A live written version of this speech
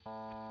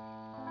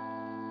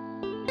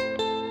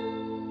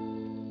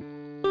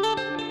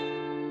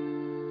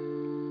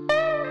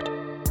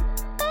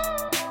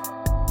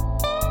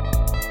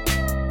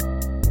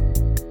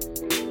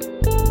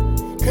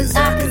Cause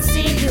I can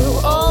see you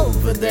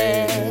over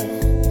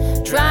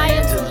there,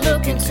 trying to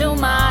look into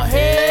my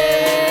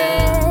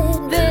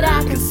head. But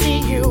I can see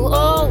you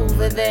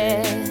over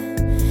there.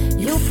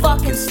 You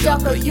fucking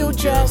stuck or you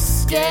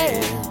just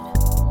scared.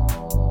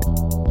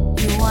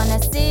 You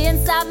wanna see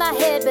inside my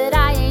head, but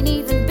I ain't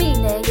even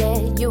been there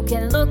yet. You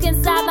can look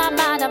inside my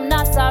mind, I'm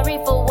not sorry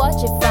for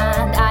what you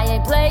find. I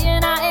ain't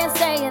playing, I ain't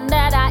saying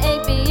that I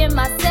ain't being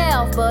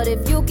myself. But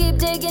if you keep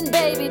digging,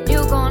 baby,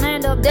 you gon'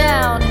 end up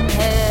down in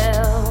hell.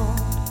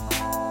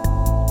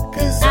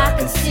 Cause I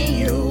can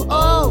see you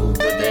over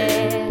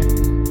there,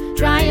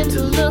 trying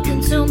to look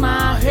into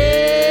my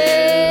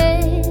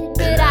head.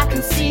 But I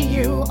can see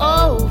you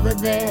over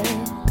there.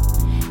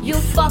 You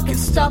fucking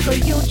stuck or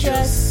you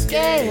just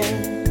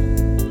scared.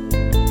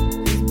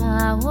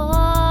 My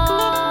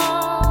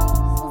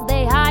walls,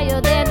 they higher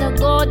than the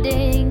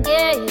Golden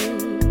Gate.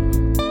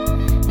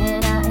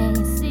 And I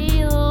ain't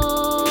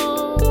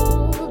sealed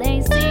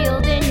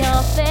in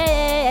your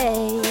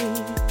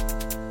face.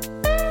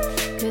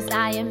 Cause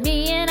I am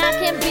me and I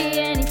can be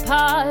any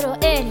part or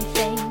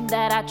anything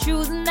that I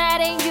choose, and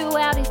that ain't you.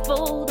 Out these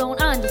fools don't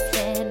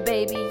understand,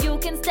 baby. You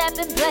can step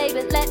and play,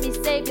 but let me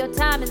save your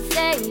time and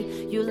say,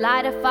 you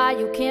light a fire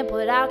you can't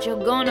put out,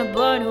 you're gonna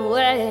burn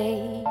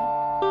away.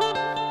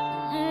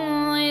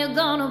 You're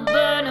gonna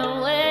burn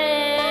away.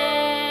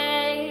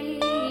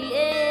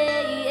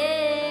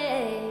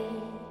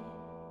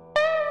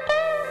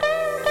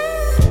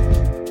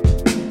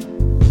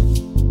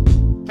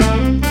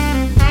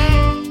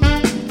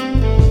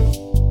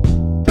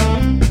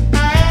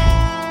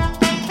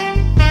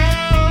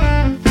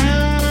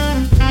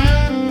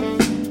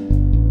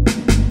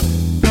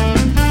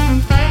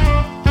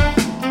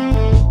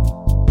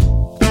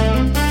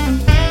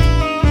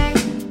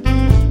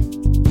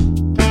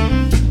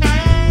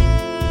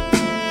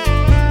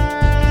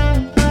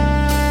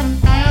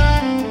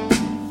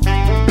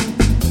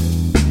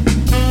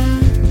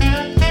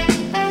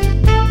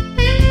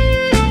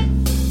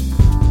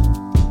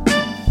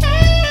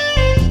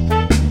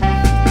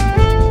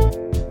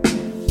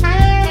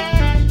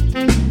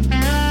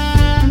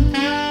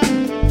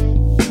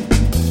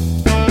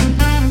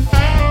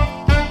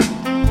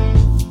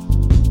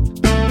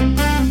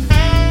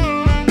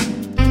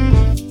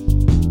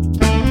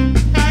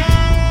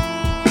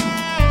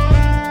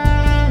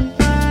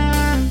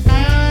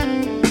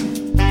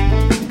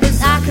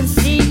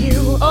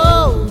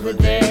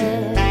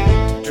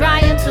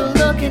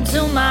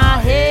 Into my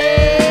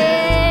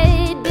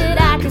head,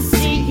 but I can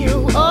see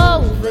you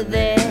over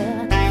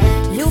there.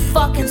 You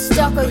fucking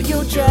stuck or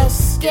you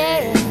just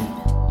scared.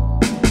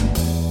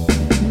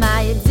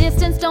 My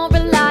existence don't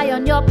rely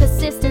on your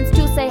persistence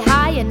to say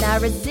hi, and I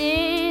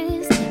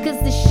resist. Cause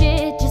the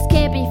shit just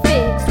can't be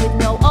fixed with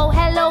no oh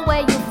hello,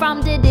 where you from?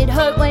 Did it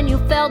hurt when you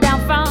fell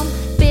down from?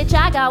 Bitch,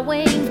 I got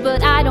wings,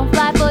 but I don't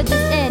fly for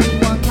just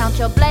anyone. Count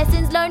your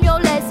blessings, learn your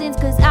lessons,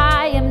 cause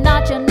I am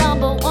not your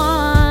number one.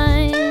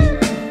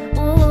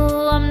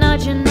 I'm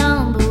not your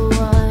number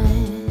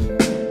one.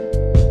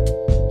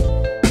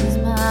 Cause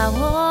my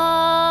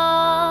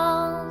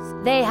walls,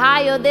 they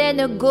higher than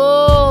the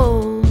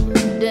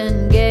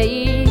Golden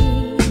Gate.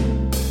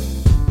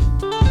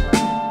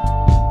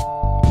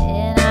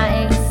 And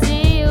I ain't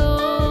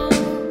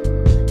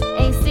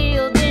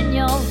sealed in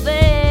your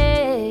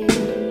face.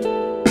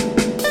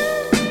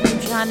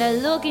 You're trying to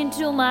look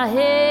into my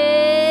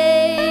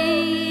head.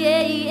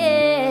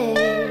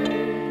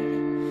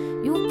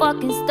 You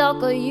fucking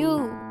stuck or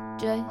you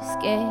just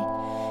scared.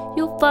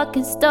 You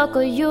fucking stuck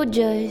or you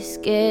just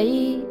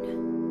scared.